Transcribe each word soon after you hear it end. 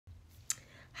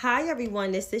Hi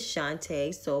everyone, this is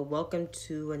Chantay. So welcome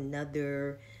to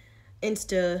another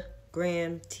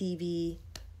Instagram TV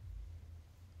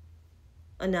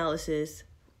analysis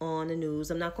on the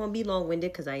news. I'm not going to be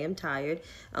long-winded because I am tired.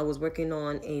 I was working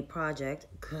on a project,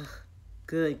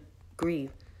 good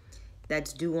grief,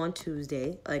 that's due on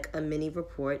Tuesday, like a mini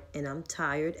report, and I'm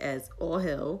tired as all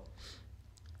hell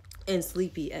and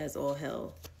sleepy as all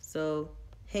hell. So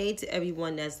hey to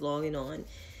everyone that's logging on.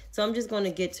 So I'm just going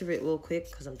to get to it real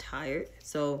quick because I'm tired.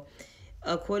 So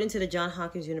according to the Johns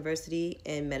Hopkins University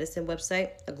and Medicine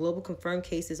website, a global confirmed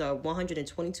cases are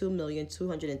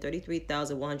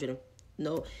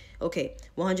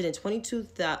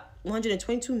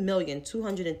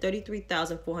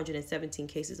 122,233,417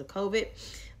 cases of COVID.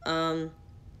 And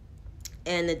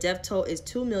the death toll is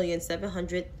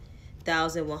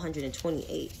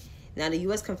 2,700,128. Now, the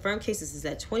U.S. confirmed cases is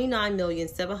at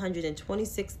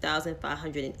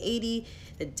 29,726,580.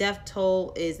 The death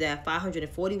toll is at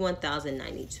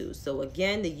 541,092. So,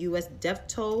 again, the U.S. death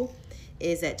toll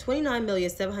is at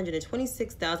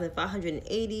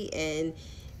 29,726,580. And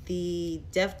the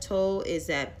death toll is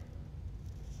at,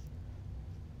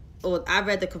 well, I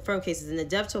read the confirmed cases, and the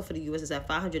death toll for the U.S. is at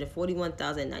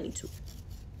 541,092.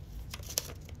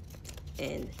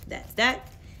 And that's that.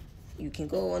 You can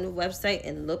go on the website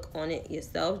and look on it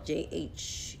yourself.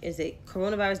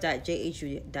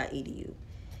 coronavirus.jhu.edu.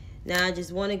 Now, I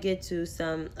just want to get to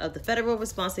some of the federal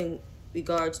response in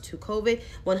regards to COVID.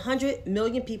 100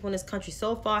 million people in this country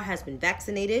so far has been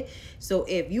vaccinated. So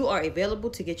if you are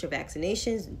available to get your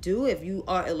vaccinations, do. If you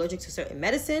are allergic to certain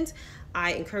medicines,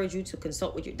 I encourage you to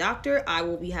consult with your doctor. I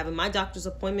will be having my doctor's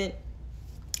appointment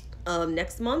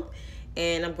next month.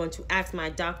 And I'm going to ask my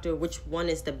doctor which one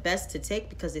is the best to take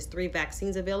because there's 3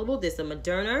 vaccines available. There's the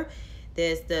Moderna,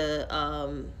 there's the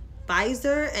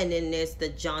Pfizer, and then there's the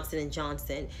Johnson &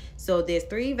 Johnson. So there's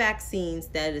 3 vaccines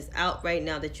that is out right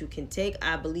now that you can take.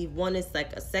 I believe one is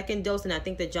like a second dose, and I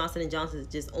think the Johnson & Johnson is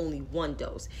just only 1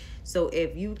 dose. So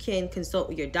if you can consult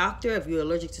with your doctor, if you're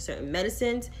allergic to certain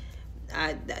medicines,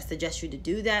 I suggest you to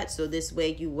do that. So this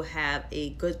way you will have a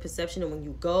good perception, and when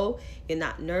you go, you're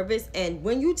not nervous. And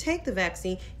when you take the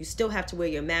vaccine, you still have to wear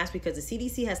your mask because the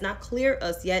CDC has not cleared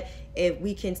us yet if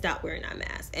we can stop wearing our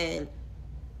mask. And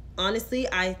honestly,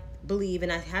 I believe,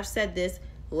 and I have said this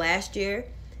last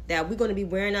year, that we're going to be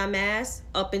wearing our masks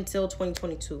up until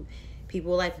 2022.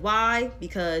 People are like, why?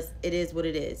 Because it is what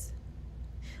it is.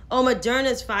 Oh,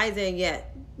 Moderna's Pfizer.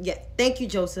 Yeah. Thank you,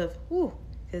 Joseph.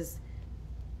 Because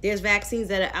there's vaccines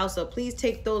that are out, so please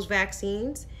take those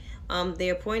vaccines.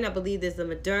 They're point, I believe there's the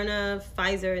Moderna,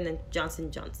 Pfizer, and then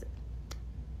Johnson & Johnson.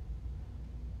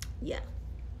 Yeah.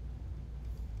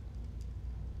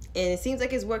 And it seems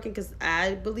like it's working because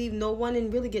I believe no one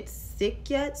really gets sick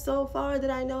yet so far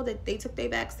that I know that they took their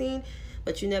vaccine.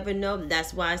 But you never know.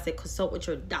 That's why I said consult with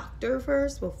your doctor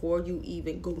first before you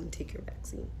even go and take your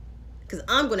vaccine. Because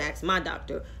I'm going to ask my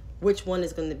doctor which one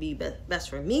is going to be best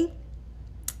for me.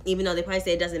 Even though they probably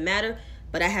say it doesn't matter,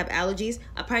 but I have allergies.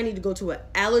 I probably need to go to an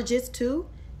allergist too,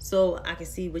 so I can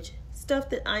see which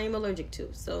stuff that I am allergic to.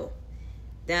 So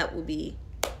that will be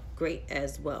great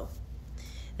as well.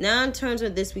 Now, in terms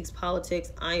of this week's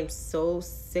politics, I am so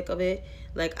sick of it.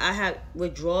 Like, I have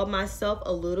withdrawn myself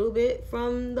a little bit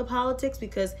from the politics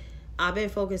because I've been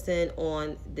focusing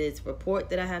on this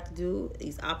report that I have to do,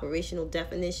 these operational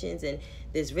definitions and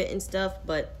this written stuff.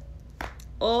 But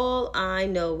all I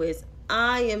know is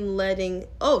I am letting,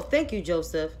 thank you,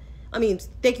 Joseph.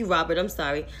 Thank you, Robert. I'm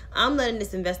sorry. I'm letting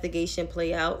this investigation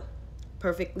play out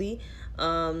perfectly.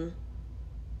 I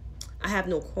have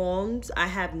no qualms. I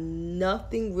have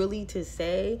nothing really to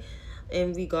say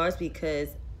in regards because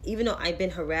even though I've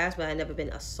been harassed, but I've never been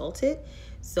assaulted.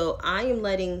 So I am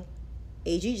letting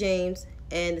A.G. James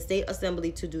and the State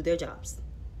Assembly to do their jobs.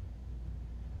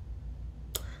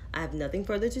 I have nothing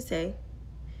further to say.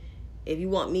 If you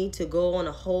want me to go on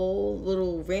a whole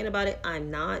little rant about it, I'm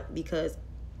not, because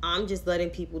I'm just letting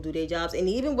people do their jobs. And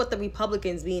even with the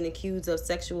Republicans being accused of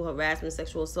sexual harassment,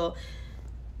 sexual assault,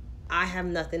 I have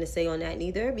nothing to say on that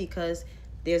neither because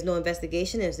there's no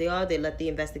investigation. If they are, they let the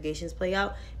investigations play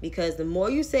out because the more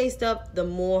you say stuff, the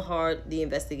more hard the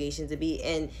investigations will be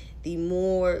and the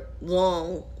more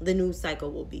long the news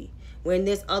cycle will be. When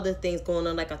there's other things going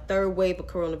on, like a 3rd wave of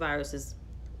coronavirus is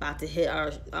about to hit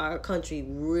our country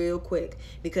real quick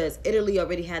because Italy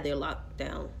already had their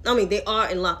lockdown. They are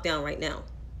in lockdown right now.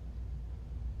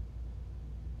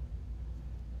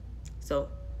 So,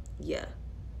 yeah.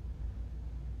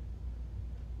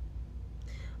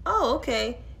 Oh,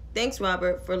 okay. Thanks,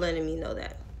 Robert, for letting me know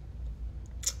that.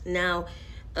 Now,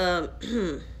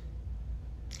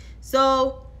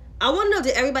 so I want to know,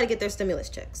 did everybody get their stimulus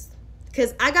checks?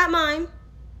 Because I got mine,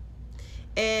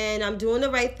 and I'm doing the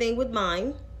right thing with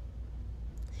mine.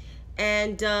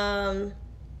 And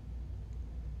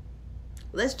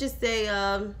let's just say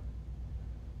I'm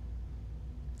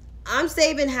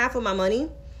saving half of my money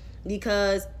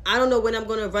because I don't know when I'm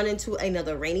going to run into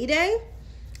another rainy day.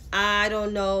 I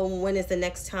don't know when is the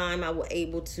next time I will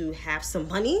able to have some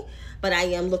money, but I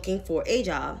am looking for a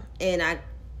job, and I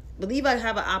believe I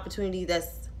have an opportunity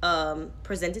that's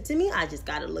presented to me. I just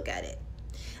got to look at it.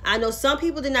 I know some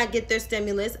people did not get their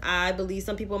stimulus. I believe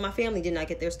some people in my family did not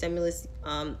get their stimulus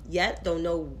yet. Don't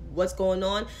know what's going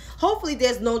on. Hopefully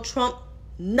there's no Trump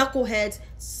knuckleheads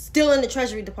still in the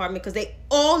Treasury Department, because they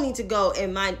all need to go,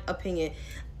 in my opinion.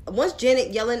 Once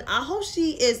Janet Yellen, I hope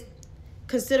she is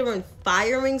considering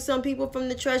firing some people from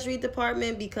the Treasury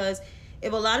Department, because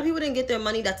if a lot of people didn't get their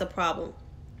money, that's a problem.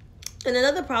 And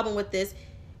another problem with this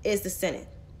is the Senate.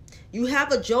 You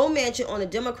have a Joe Manchin on the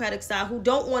Democratic side who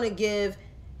don't want to give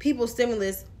people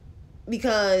stimulus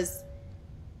because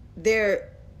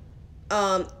they're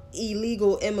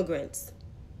illegal immigrants.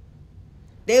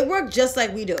 They work just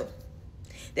like we do.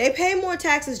 They pay more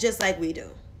taxes just like we do.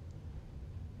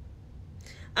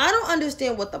 I don't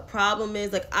understand what the problem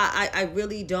is. Like, I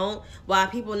really don't. Why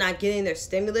people not getting their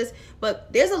stimulus.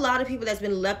 But there's a lot of people that's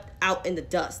been left out in the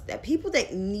dust. That people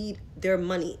that need their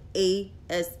money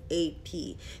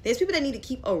ASAP. There's people that need to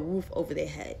keep a roof over their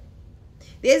head.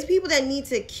 There's people that need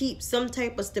to keep some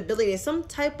type of stability and some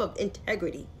type of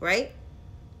integrity, right?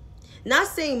 Not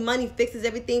saying money fixes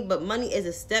everything, but money is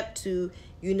a step to,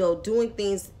 you know, doing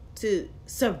things to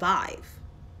survive.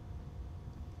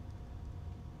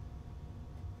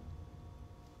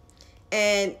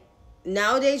 And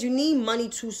nowadays, you need money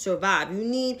to survive. You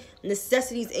need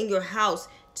necessities in your house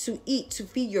to eat, to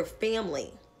feed your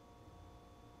family.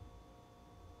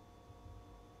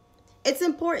 It's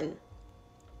important.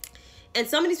 And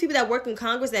some of these people that work in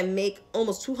Congress that make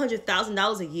almost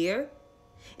 $200,000 a year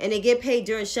and they get paid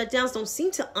during shutdowns don't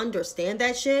seem to understand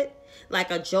that shit.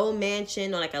 Like a Joe Manchin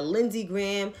or like a Lindsey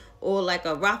Graham or like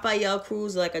a Rafael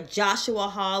Cruz or like a Joshua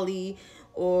Hawley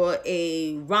or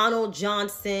a Ronald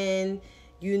Johnson,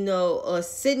 you know, or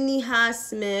Sidney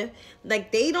Smith.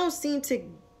 Like, they don't seem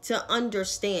to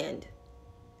understand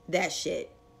that shit.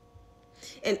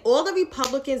 And all the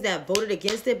Republicans that voted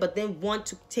against it but then want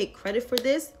to take credit for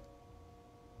this,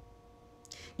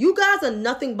 you guys are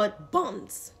nothing but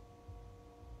bums.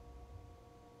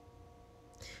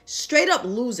 Straight up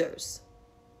losers.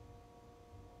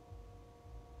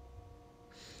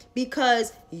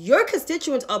 Because your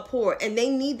constituents are poor and they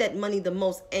need that money the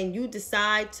most, and you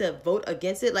decide to vote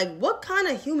against it. Like, what kind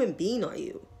of human being are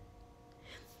you?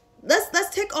 Let's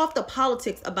take off the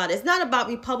politics about it. It's not about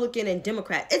Republican and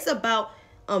Democrat. It's about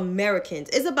Americans.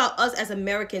 It's about us as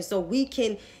Americans, so we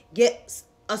can get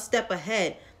a step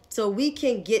ahead, so we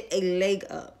can get a leg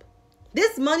up.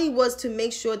 This money was to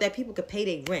make sure that people could pay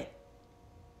their rent.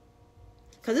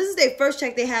 Because this is their first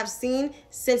check they have seen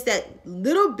since that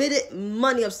little bit of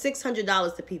money of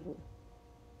 $600 to people.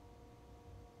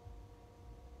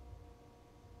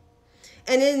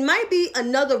 And it might be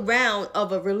another round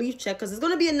of a relief check, because there's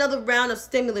going to be another round of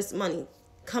stimulus money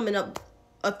coming up.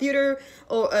 A theater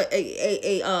or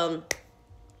a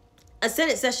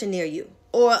Senate session near you,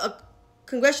 or a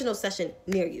congressional session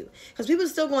near you. Because people are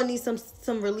still going to need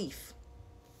some relief.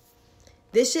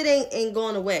 This shit ain't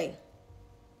going away.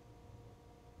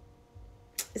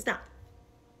 It's not.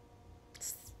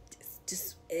 It's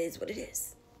just, it is what it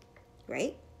is.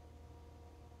 Right?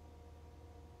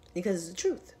 Because it's the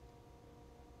truth.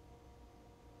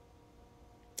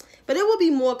 But there will be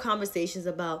more conversations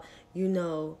about, you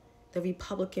know, the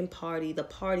Republican Party, the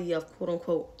party of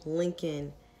quote-unquote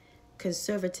Lincoln,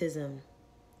 conservatism,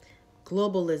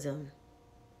 globalism,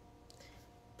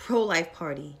 pro-life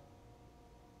party,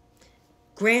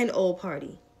 grand old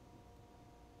party.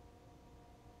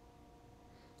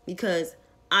 Because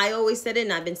I always said it,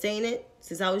 and I've been saying it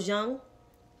since I was young,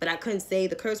 but I couldn't say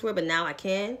the curse word, but now I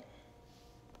can.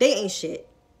 They ain't shit.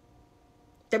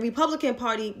 The Republican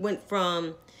Party went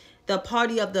from the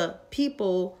party of the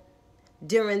people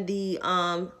during the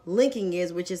Lincoln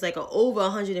years, which is like over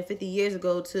 150 years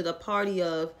ago, to the party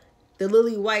of the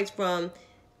Lily Whites from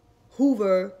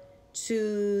Hoover,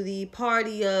 to the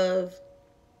party of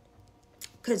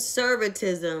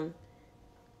conservatism,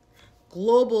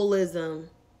 globalism,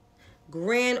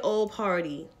 grand old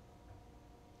party,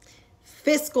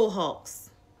 fiscal hawks,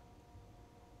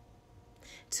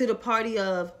 to the party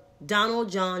of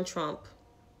Donald John Trump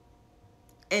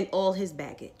and all his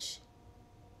baggage.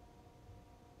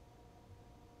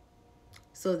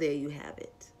 So there you have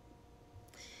it.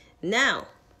 Now,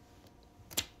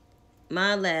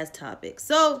 my last topic.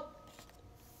 So,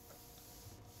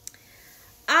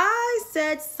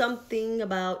 said something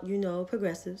about,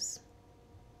 progressives.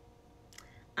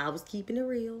 I was keeping it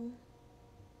real.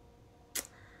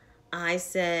 I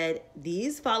said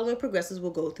these following progressives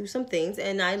will go through some things,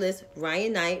 and I list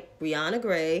Ryan Knight, Brianna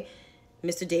Gray,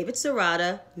 Mr. David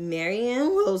Serrata,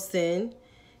 Marianne Wilson,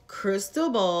 Crystal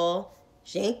Ball,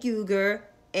 Cenk Uygur,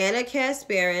 Anna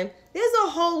Kasparin. There's a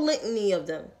whole litany of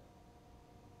them.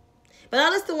 But I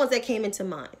list the ones that came into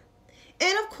mind.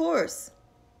 And of course,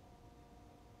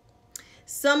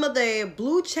 some of their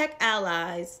blue check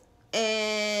allies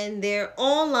and their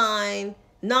online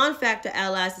non-factor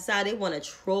allies decided they want to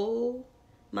troll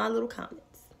my little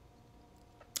comments.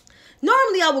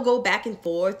 Normally, I will go back and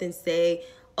forth and say,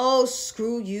 oh,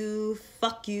 screw you,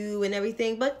 fuck you, and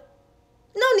everything. But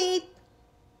no need.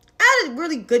 I had a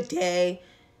really good day.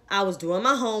 I was doing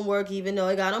my homework, even though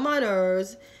it got on my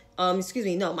nerves.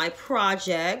 My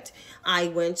project. I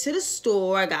went to the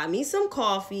store. I got me some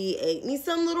coffee, ate me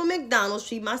some little McDonald's,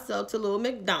 treat myself to little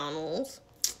McDonald's,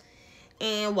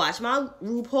 and watched my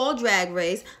RuPaul Drag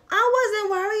Race. I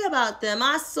wasn't worried about them.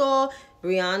 I saw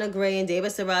Brianna Gray and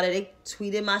David Serrata. They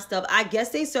tweeted my stuff. I guess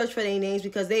they searched for their names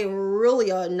because they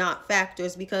really are not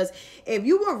factors. Because if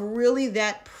you were really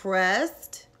that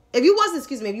pressed, if you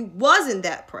wasn't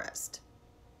that pressed,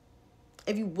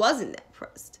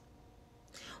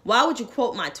 why would you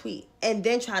quote my tweet and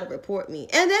then try to report me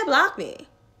and then block me?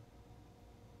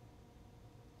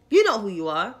 You know who you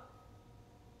are.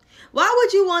 Why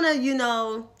would you want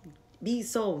to, be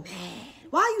so mad?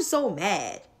 Why are you so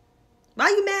mad? Why are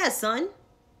you mad, son?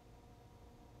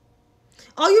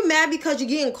 Are you mad because you're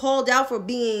getting called out for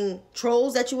being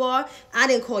trolls that you are? I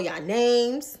didn't call y'all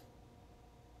names.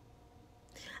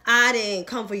 I didn't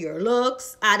come for your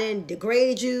looks. I didn't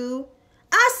degrade you.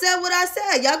 I said what I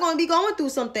said. Y'all going to be going through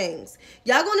some things.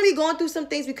 Y'all going to be going through some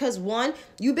things because, one,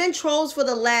 you've been trolls for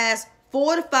the last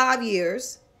 4 to 5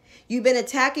 years. You've been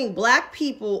attacking black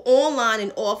people online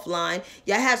and offline.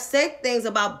 Y'all have said things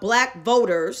about black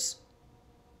voters.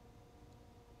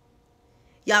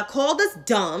 Y'all called us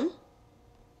dumb,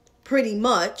 pretty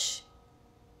much.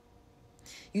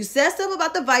 You said stuff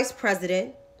about the vice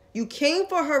president. You came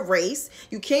for her race.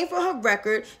 You came for her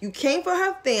record. You came for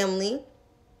her family.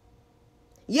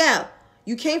 Yeah,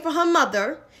 you came for her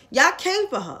mother. Y'all came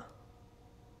for her.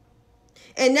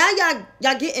 And now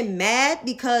y'all getting mad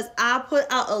because I put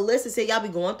out a list and said y'all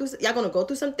gonna go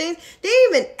through some things. They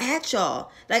ain't even at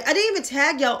y'all. Like, I didn't even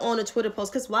tag y'all on a Twitter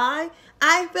post. Because why?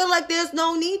 I feel like there's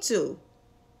no need to.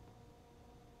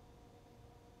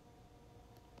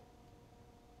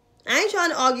 I ain't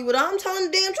trying to argue with her. I'm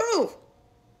telling the damn truth.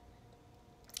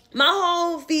 My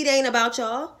whole feed ain't about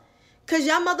y'all. Because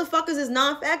y'all motherfuckers is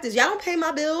non-factors. Y'all don't pay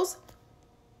my bills.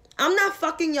 I'm not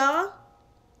fucking y'all.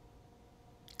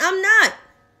 I'm not.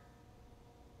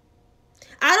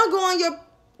 I don't go on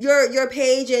your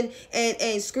page and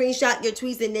screenshot your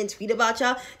tweets and then tweet about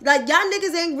y'all. Like, y'all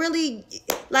niggas ain't really,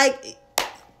 like,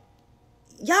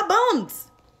 y'all bums.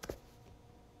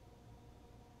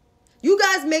 You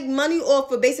guys make money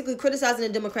off of basically criticizing the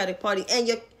Democratic Party, and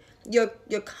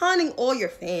you're conning all your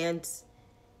fans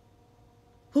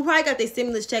who probably got their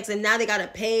stimulus checks and now they got to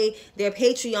pay their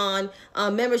Patreon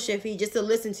membership fee just to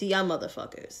listen to y'all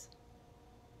motherfuckers.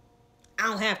 I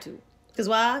don't have to. Because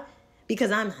why? Because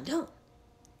I'm not dumb.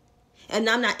 And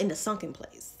I'm not in the sunken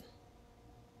place.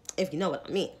 If you know what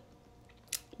I mean.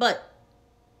 But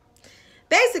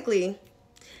basically,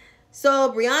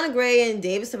 so Brianna Gray and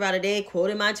David Serrata, they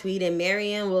quoted my tweet, and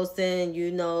Marianne Wilson,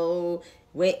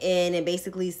 went in and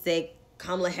basically said,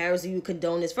 Kamala Harris, you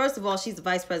condone this. First of all, she's the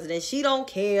vice president. She don't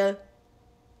care.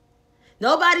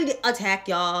 Nobody attack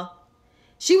y'all.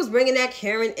 She was bringing that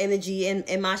Karen energy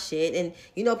in my shit. And,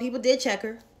 people did check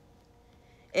her.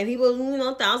 And people,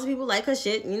 thousands of people like her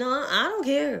shit. I don't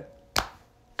care.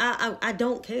 I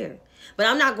don't care. But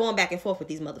I'm not going back and forth with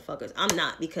these motherfuckers. I'm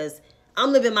not, because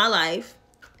I'm living my life.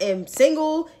 I'm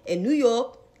single in New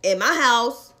York, in my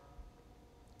house,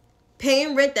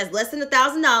 paying rent that's less than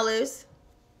 $1,000.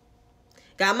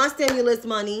 Got my stimulus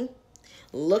money,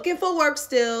 looking for work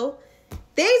still.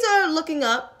 Things are looking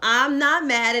up. I'm not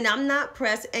mad and I'm not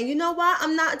pressed. And you know why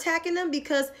I'm not attacking them?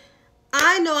 Because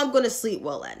I know I'm going to sleep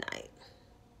well at night.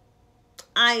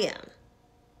 I am.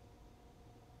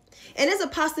 And there's a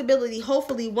possibility,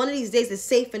 hopefully, one of these days is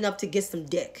safe enough to get some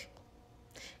dick.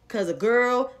 Because a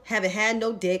girl haven't had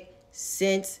no dick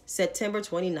since September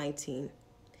 2019.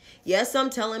 Yes,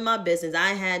 I'm telling my business.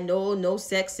 I had no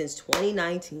sex since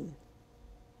 2019.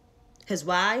 Because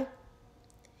why?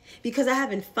 Because I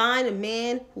haven't found a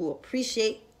man who will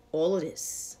appreciate all of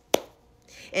this.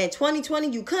 And 2020,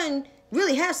 you couldn't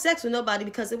really have sex with nobody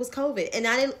because it was COVID. And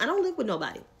I don't live with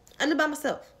nobody. I live by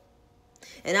myself.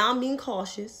 And I'm being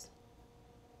cautious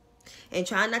and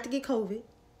trying not to get COVID.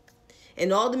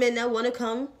 And all the men that want to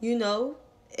come, you know,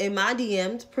 in my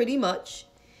DMs, pretty much,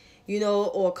 you know,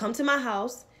 or come to my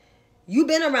house. You've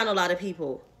been around a lot of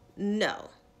people. No.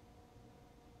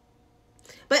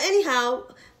 But anyhow,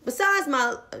 besides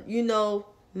my, you know,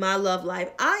 my love life,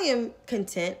 I am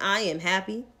content. I am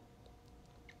happy.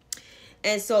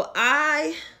 And so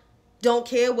I don't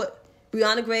care what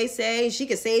Brianna Gray says. She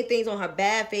can say things on her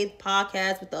Bad Faith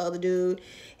podcast with the other dude.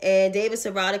 And David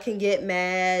Serrata can get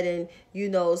mad and, you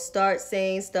know, start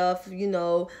saying stuff, you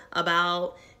know,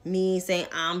 about me saying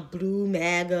I'm blue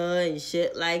MAGA and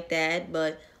shit like that.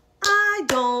 But I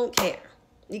don't care.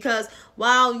 Because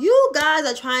while you guys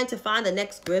are trying to find the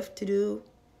next grift to do,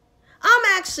 I'm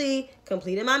actually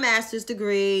completing my master's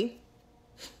degree.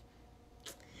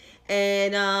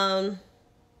 And about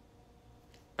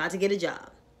to get a job.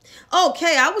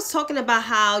 Okay, I was talking about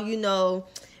how, you know,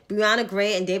 Brianna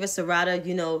Gray and David Serrata,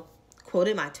 you know,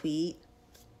 quoted my tweet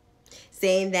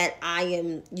saying that I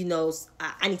am, you know,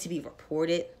 I need to be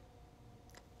reported.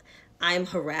 I am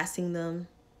harassing them.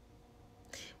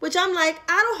 Which I'm like,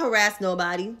 I don't harass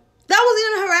nobody. That wasn't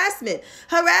even harassment.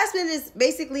 Harassment is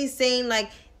basically saying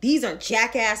like, these are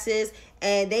jackasses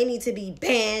and they need to be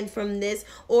banned from this.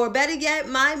 Or better yet,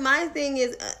 my thing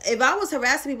is, if I was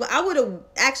harassing people, I would have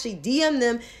actually DM'd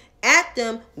them, at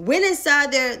them, went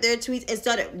inside their tweets and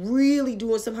started really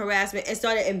doing some harassment and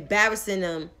started embarrassing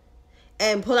them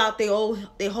and pull out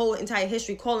their whole entire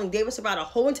history, calling David Serrata a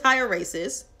whole entire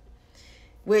racist,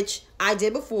 which I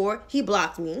did before. He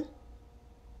blocked me.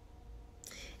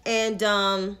 And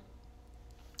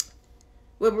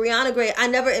with Brianna Gray, I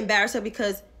never embarrassed her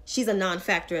because she's a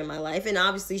non-factor in my life. And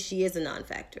obviously she is a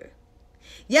non-factor.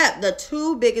 Yeah, the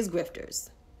two biggest grifters.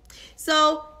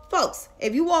 So, folks,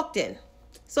 if you walked in,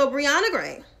 so Brianna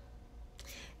Gray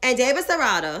and David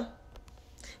Serrata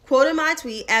quoted my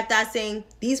tweet after I saying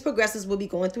these progressives will be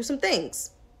going through some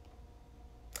things.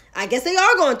 I guess they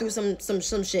are going through some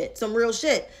shit, some real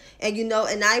shit. And, you know,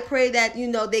 and I pray that, you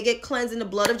know, they get cleansed in the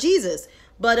blood of Jesus.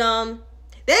 But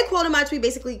they quoted my tweet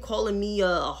basically calling me a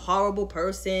horrible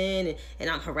person and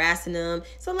I'm harassing them.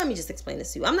 So let me just explain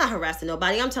this to you. I'm not harassing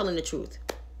nobody. I'm telling the truth.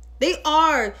 They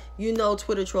are, you know,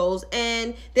 Twitter trolls,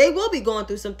 and they will be going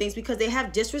through some things because they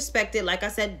have disrespected, like I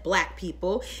said, black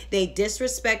people. They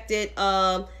disrespected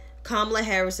Kamala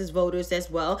Harris's voters as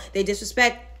well. They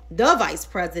disrespect the vice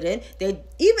president. They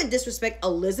even disrespect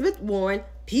Elizabeth Warren,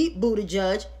 Pete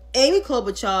Buttigieg, Amy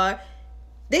Klobuchar.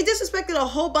 They disrespected a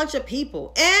whole bunch of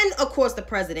people. And, of course, the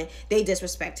president. They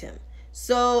disrespect him.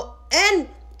 So, and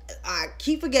I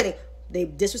keep forgetting, they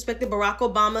disrespected Barack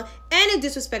Obama, and they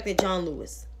disrespected John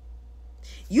Lewis.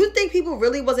 You think people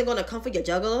really wasn't going to come for your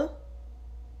juggler?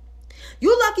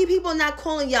 You lucky people not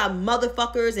calling y'all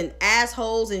motherfuckers and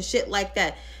assholes and shit like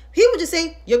that. People just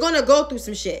saying, you're going to go through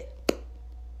some shit.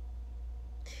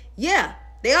 Yeah,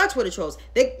 they are Twitter trolls.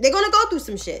 They're going to go through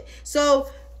some shit. So,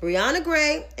 Brianna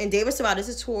Gray and David Serrata, this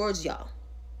is towards y'all.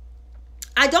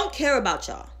 I don't care about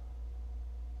y'all.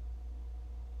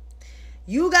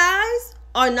 You guys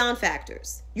are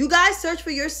non-factors. You guys search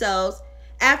for yourselves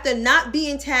after not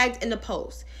being tagged in the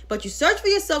post. But you search for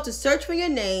yourself to search for your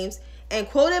names and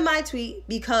quoted my tweet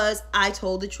because I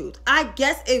told the truth. I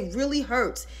guess it really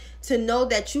hurts to know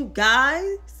that you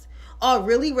guys are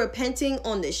really repenting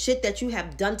on the shit that you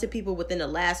have done to people within the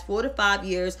last 4 to 5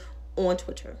 years on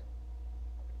Twitter.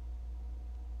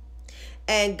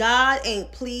 And God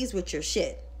ain't pleased with your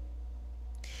shit.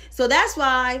 So that's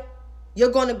why you're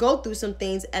going to go through some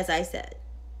things, as I said.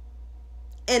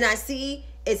 And I see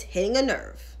it's hitting a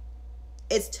nerve.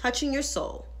 It's touching your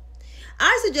soul.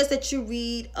 I suggest that you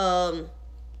read,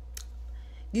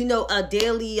 you know, a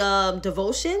daily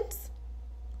devotions.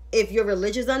 If you're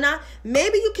religious or not,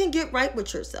 maybe you can get right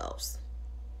with yourselves.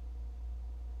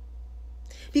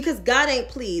 Because God ain't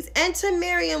pleased. And to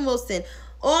Marianne Wilson,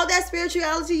 all that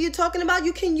spirituality you're talking about,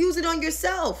 you can use it on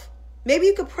yourself. Maybe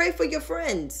you could pray for your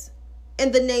friends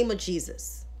in the name of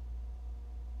Jesus.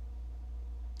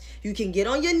 You can get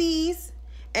on your knees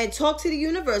and talk to the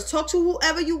universe. Talk to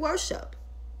whoever you worship.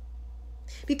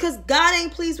 Because God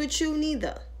ain't pleased with you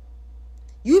neither.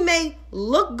 You may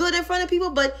look good in front of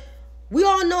people, but we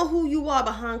all know who you are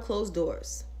behind closed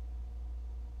doors.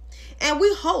 And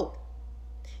we hope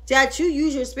that you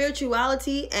use your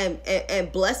spirituality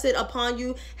and bless it upon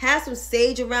you. Have some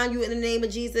sage around you in the name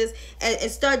of Jesus.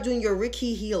 And start doing your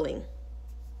Reiki healing.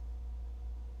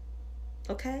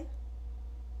 Okay?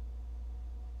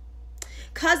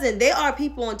 Cousin, there are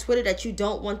people on Twitter that you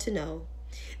don't want to know.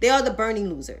 They are the burning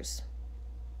losers.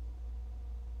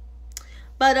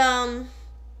 But,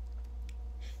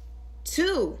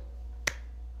 2,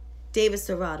 David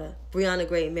Serrata, Breonna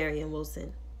Gray, and Marion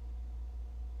Wilson.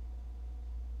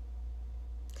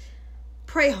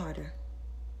 Pray harder.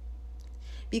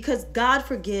 Because God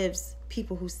forgives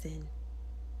people who sin.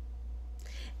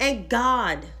 And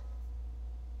God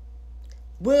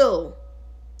will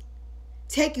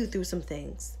take you through some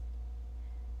things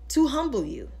to humble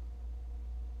you.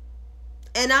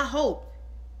 And I hope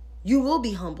you will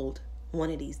be humbled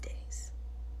one of these days.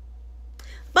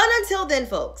 But until then,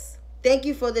 folks, thank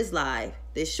you for this live,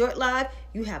 this short live.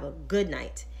 You have a good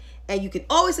night. And you can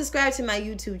always subscribe to my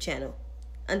YouTube channel.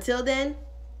 Until then,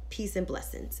 peace and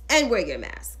blessings. And wear your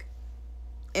mask.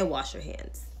 And wash your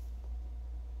hands.